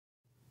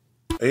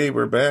Hey,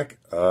 we're back.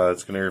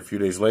 It's going to air a few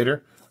days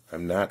later.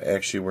 I'm not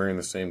actually wearing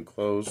the same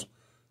clothes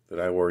that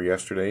I wore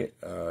yesterday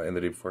and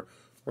the day before.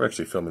 We're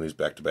actually filming these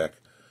back to back.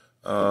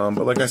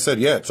 But like I said,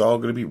 yeah, it's all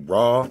going to be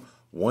raw,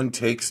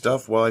 one-take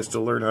stuff while I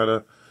still learn how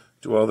to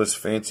do all this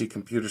fancy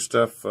computer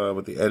stuff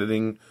with the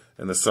editing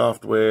and the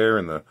software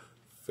and the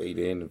fade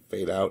in and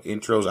fade out,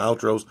 intros,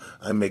 outros.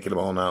 I'm making them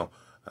all now.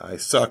 I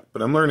suck,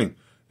 but I'm learning.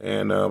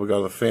 And we got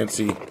all the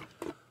fancy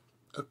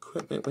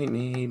equipment we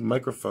need,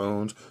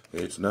 microphones.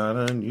 It's not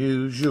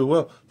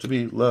unusual to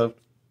be loved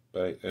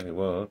by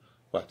anyone.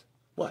 What?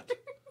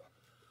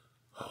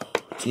 Oh,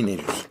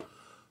 teenagers.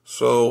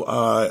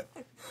 So,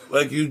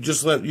 like you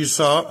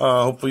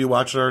saw, hopefully you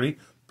watched it already.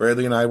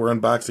 Bradley and I were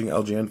unboxing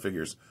LJN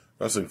figures,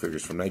 wrestling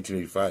figures from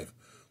 1985.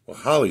 Well,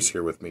 Holly's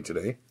here with me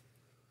today.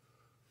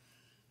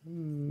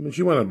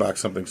 She wanted to unbox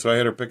something, so I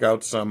had her pick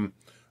out some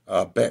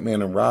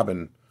Batman and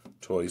Robin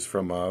toys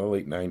from the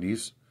late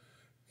 90s.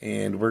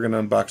 And we're going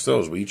to unbox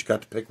those. We each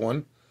got to pick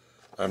one.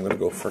 I'm going to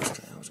go first.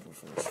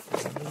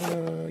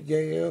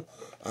 Yeah.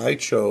 I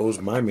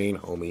chose my main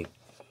homie,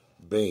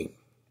 Bane.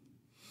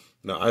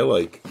 Now, I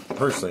like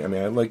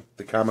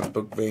the comic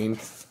book Bane.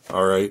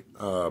 All right,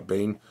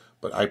 Bane.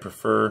 But I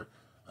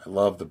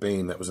love the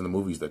Bane that was in the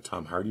movies that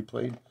Tom Hardy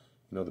played.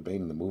 You know, the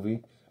Bane in the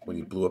movie when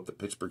he blew up the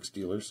Pittsburgh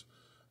Steelers.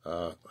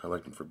 I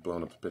liked him for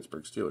blowing up the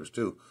Pittsburgh Steelers,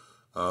 too.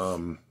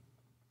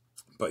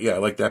 But yeah, I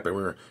like that bit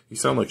where he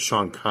sounded like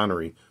Sean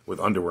Connery with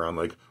underwear on,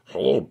 like,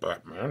 "Hello,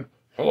 Batman.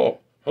 Hello,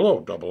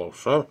 00,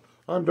 sir.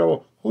 I'm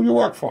 00. Who you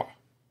work for?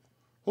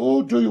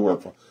 Who do you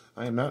work for?"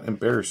 I am not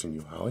embarrassing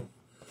you, Holly.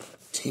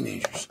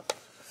 Teenagers.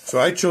 So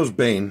I chose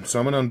Bane, so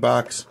I'm going to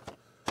unbox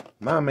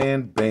my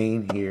man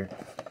Bane here.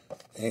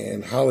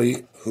 And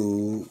Holly,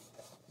 who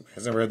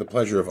has never had the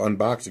pleasure of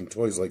unboxing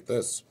toys like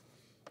this,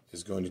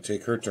 is going to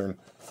take her turn.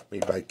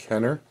 Made by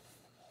Kenner,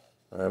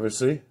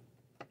 obviously.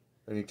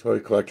 Any toy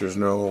collectors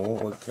know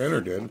what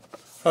Kenner did.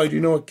 Holly, do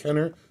you know what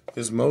Kenner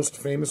is most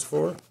famous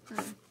for?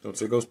 Don't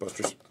say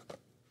Ghostbusters.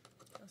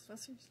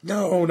 Ghostbusters?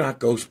 No, not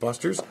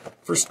Ghostbusters.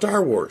 For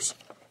Star Wars.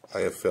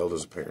 I have failed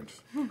as a parent.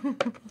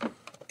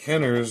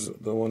 Kenner's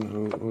the one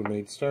who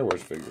made Star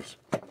Wars figures.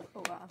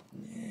 Oh, wow.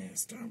 Yeah,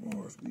 Star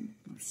Wars.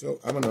 So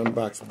I'm going to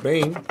unbox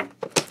Bane.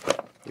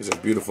 These are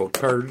beautiful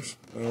cards.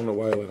 I don't know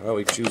why I let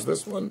Holly choose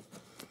this one.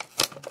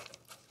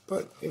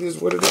 But it is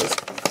what it is.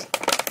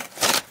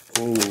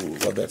 Oh,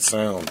 love that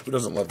sound. Who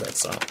doesn't love that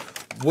sound?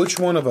 Which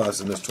one of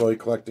us in this toy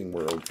collecting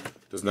world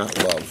does not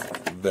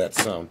love that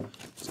sound?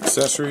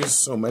 Accessories,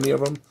 so many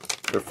of them.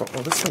 They're fun.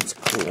 Oh, this one's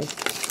cool.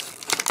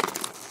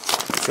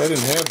 So I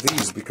didn't have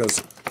these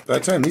because by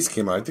the time these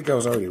came out, I think I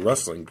was already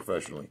wrestling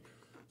professionally.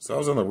 So I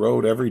was on the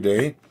road every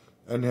day.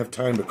 I didn't have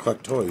time to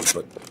collect toys,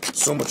 but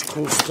so much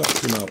cool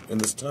stuff came out in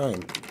this time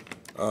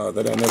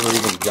that I never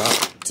even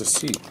got to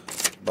see.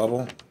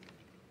 Bubble.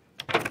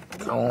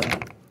 Comb.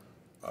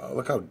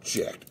 Look how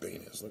jacked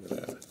Bane is. Look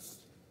at that.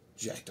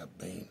 Jacked up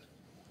Bane.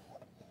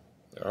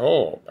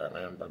 Oh,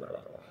 Batman.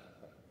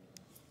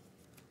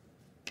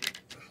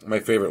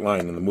 My favorite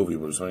line in the movie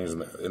was when he's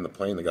in the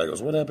plane. The guy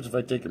goes, "What happens if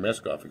I take your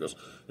mask off?" He goes,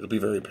 "It'll be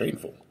very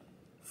painful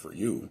for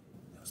you."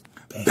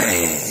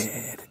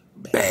 Bad.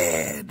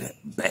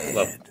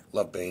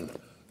 Love Bane.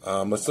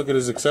 Let's look at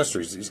his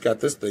accessories. He's got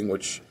this thing,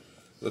 which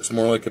looks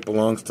more like it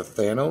belongs to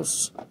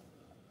Thanos,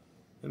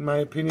 in my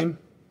opinion.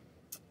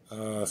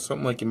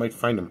 Something like you might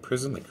find in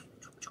prison, like, "Did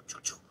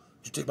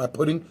you take my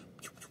pudding?"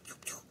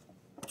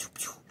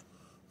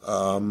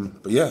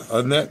 But yeah,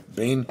 other than that,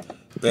 Bane,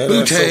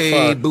 badass so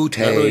far. Not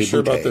really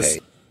sure about this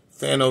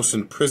Thanos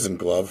in prison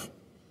glove.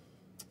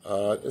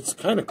 It's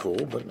kind of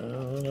cool, but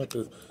not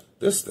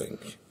this thing.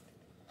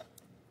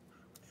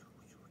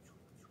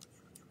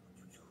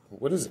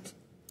 What is it?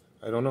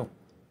 I don't know.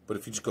 But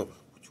if you just go,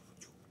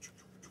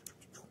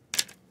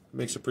 it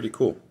makes it pretty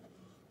cool.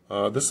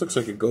 This looks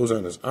like it goes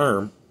on his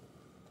arm.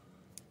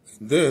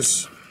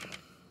 This,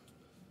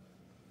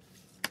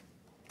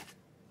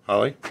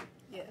 Holly?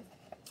 Yeah.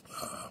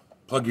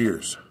 Plug your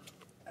ears.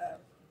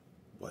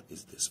 What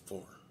is this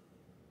for?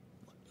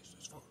 What is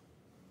this for?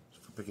 Is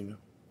it for picking you?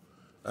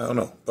 I don't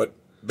know. But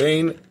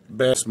Bane,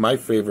 best, my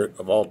favorite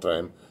of all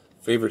time.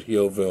 Favorite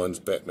heel villains,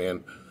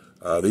 Batman.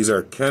 These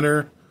are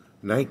Kenner,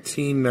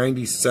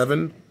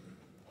 1997.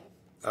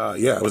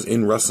 Yeah, I was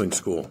in wrestling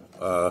school.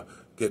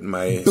 Getting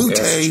my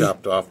ass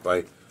chopped off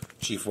by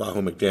Chief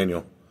Wahoo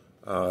McDaniel.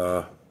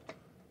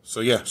 So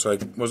yeah, so I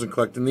wasn't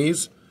collecting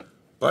these,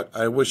 but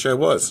I wish I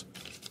was.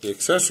 The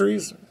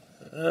accessories,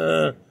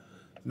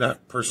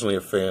 not personally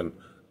a fan.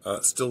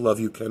 Still love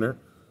you, Kenner.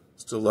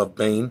 Still love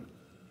Bane.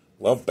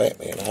 Love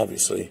Batman,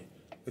 obviously.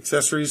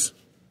 Accessories,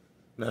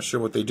 not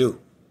sure what they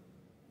do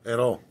at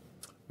all.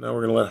 Now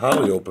we're going to let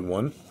Holly open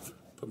one.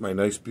 Put my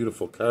nice,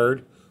 beautiful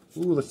card.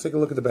 Ooh, let's take a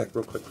look at the back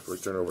real quick before we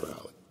turn it over to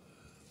Holly.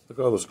 Look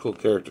at all those cool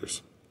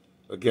characters.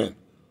 Again,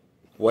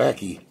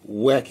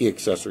 wacky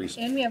accessories.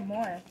 And we have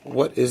more.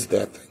 What is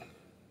that thing?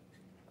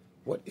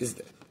 What is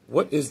that?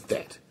 What is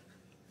that?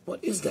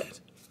 What is that?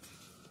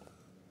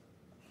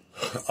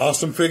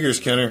 Awesome figures,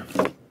 Kenner.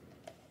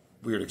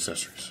 Weird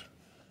accessories.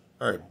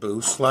 All right,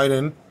 Boo, slide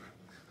in.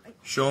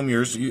 Show them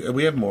yours.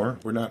 We have more.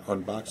 We're not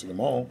unboxing them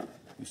all.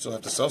 You still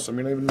have to sell some.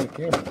 You're not even in the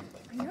camera.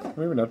 I know.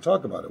 Maybe not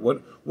talk about it.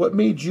 What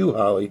made you,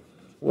 Holly?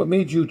 What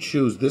made you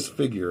choose this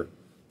figure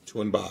to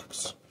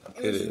unbox?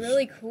 It was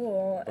really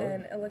cool,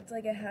 and it looked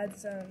like it had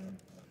some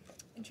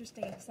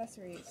interesting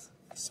accessories.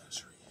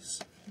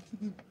 Accessories.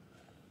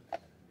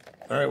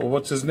 All right. Well,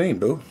 what's his name,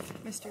 Boo?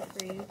 Mr.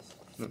 Freeze.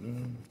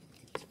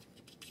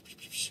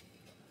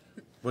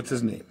 What's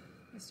his name?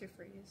 Mr.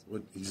 Freeze.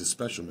 What? He's a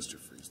special Mr.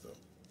 Freeze, though.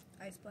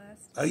 Ice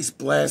Blast. Ice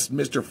Blast,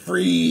 Mr.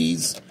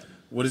 Freeze.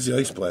 What is he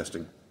ice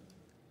blasting?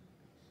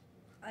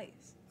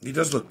 Ice. He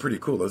does look pretty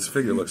cool. This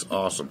figure looks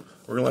awesome.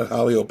 We're going to let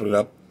Holly open it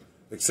up.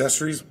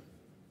 Accessories?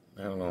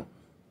 I don't know.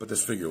 But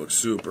this figure looks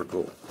super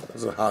cool.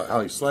 This is how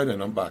Holly, slide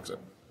in and unbox it.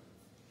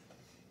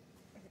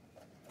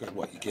 Good,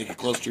 what, you can't get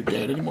close to your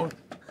dad anymore?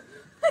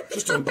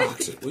 Just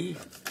unbox it, will you?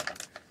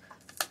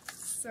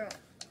 So,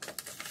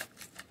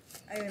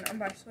 I haven't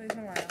unboxed toys in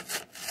a while.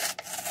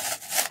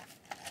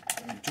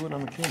 Do it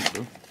on the camera,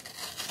 bro.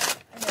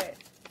 Okay.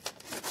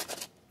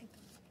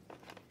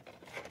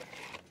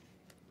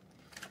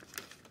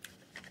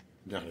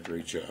 Done a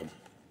great job.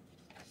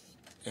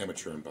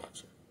 Amateur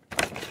unboxer.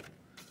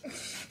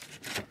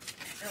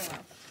 Oh wow.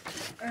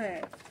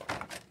 Alright.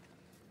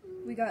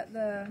 We got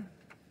the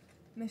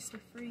Mr.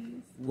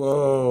 Freeze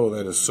Whoa,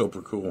 that is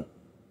super cool.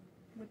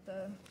 with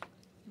the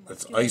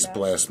That's Ice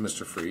Blast,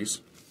 Mr.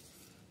 Freeze.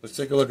 Let's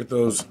take a look at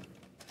those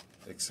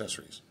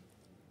accessories.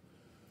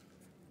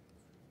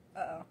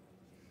 Uh-oh.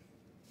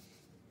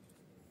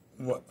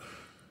 What?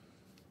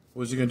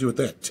 What's he gonna do with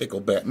that? Tickle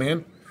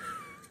Batman?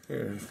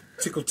 Here.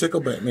 Tickle,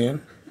 tickle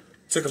Batman.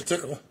 Tickle,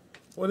 tickle.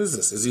 What is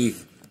this? Is he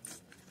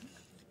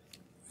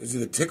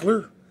the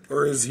tickler?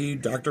 Or is he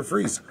Dr.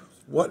 Freeze?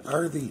 What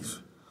are these?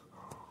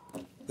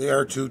 They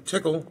are to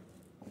tickle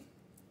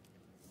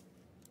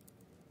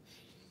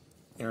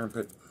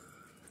armpit.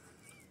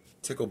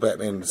 Tickle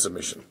Batman into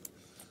submission.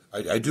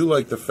 I do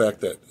like the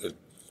fact that it,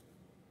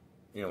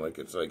 you know, like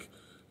it's like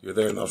you're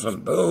there and all of a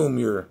sudden, boom,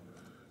 you're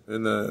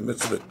in the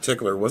midst of the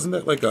tickler. Wasn't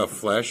that like a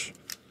Flash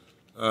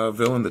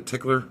villain, the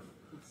tickler?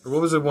 Or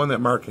what was the one that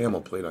Mark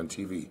Hamill played on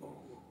TV?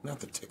 Not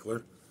the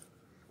tickler.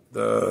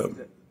 I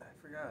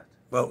forgot.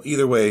 Well,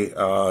 either way,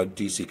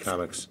 DC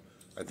Comics,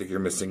 I think you're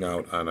missing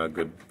out on a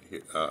good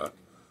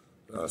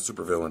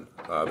supervillain,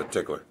 the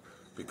tickler.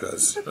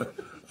 Because I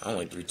don't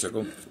like to be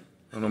tickled.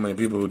 I don't know many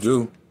people who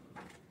do.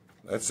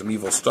 That's some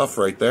evil stuff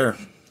right there.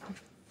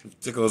 You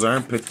tickle his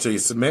armpit till you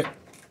submit.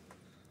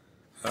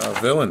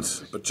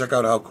 Villains. But check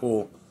out how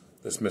cool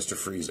this Mr.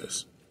 Freeze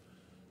is.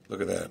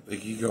 Look at that.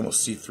 Like, you can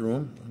almost see through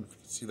him. I don't know if you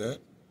can see that.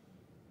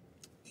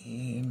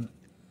 And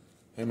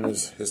him and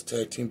his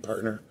tag team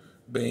partner,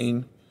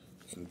 Bane.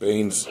 And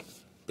Bane's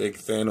big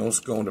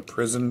Thanos going to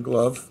prison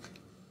glove.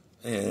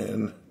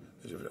 And,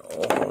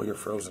 oh, you're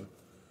frozen.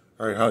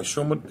 All right, Holly,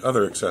 show them what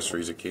other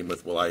accessories it came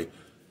with while I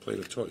play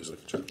with toys.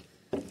 Look at you.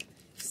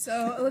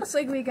 So, it looks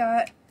like we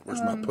got... Where's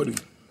my pudding?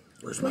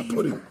 Where's my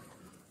pudding?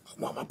 I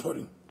want my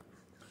pudding.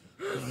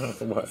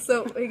 What?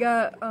 So, we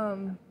got,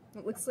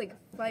 it looks like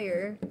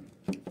fire.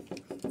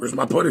 Where's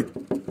my pudding?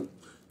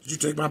 Did you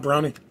take my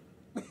brownie?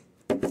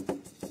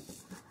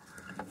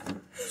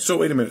 So,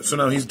 wait a minute. So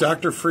now he's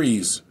Dr.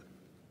 Freeze.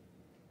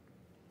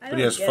 But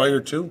he has fire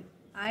too?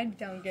 I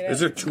don't get it. Is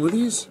there two of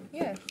these?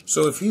 Yeah.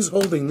 So if he's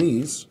holding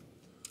these,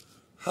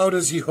 how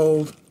does he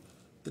hold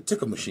the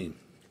tickle machine?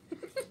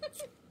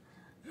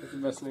 That's the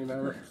best name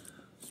ever.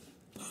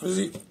 How does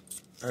he?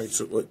 All right.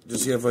 So what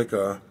does he have? Like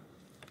a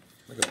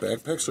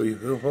backpack? So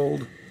he'll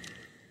hold.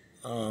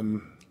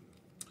 You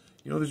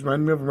know, these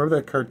remind me of. Remember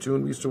that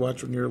cartoon we used to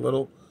watch when you were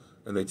little,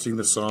 and they'd sing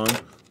the song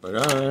like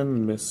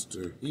 "I'm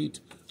Mr.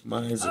 Heat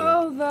Miser."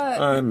 Oh,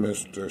 I'm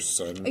Mr.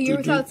 Sun. A Year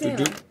Without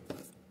Santa.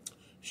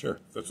 Sure,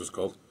 that's what it's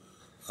called.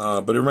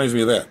 But it reminds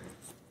me of that.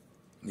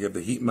 You have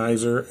the Heat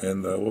Miser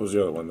and the, what was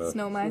the other one? The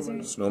Snow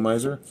Miser. Snow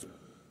Miser.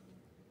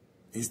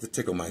 He's the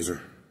Tickle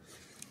Miser.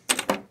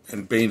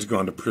 And Bane's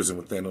gone to prison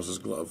with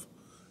Thanos' glove.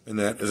 And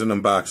that is an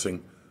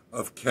unboxing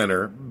of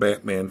Kenner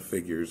Batman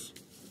figures.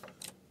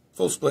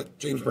 Full split,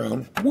 James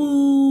Brown.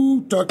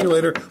 Woo! Talk to you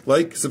later.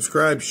 Like,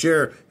 subscribe,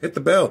 share, hit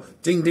the bell.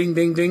 Ding, ding,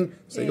 ding, ding.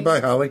 Say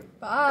goodbye, Holly.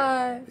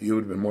 Bye. You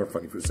would have been more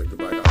funny if you said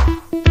goodbye,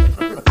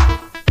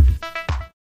 Holly.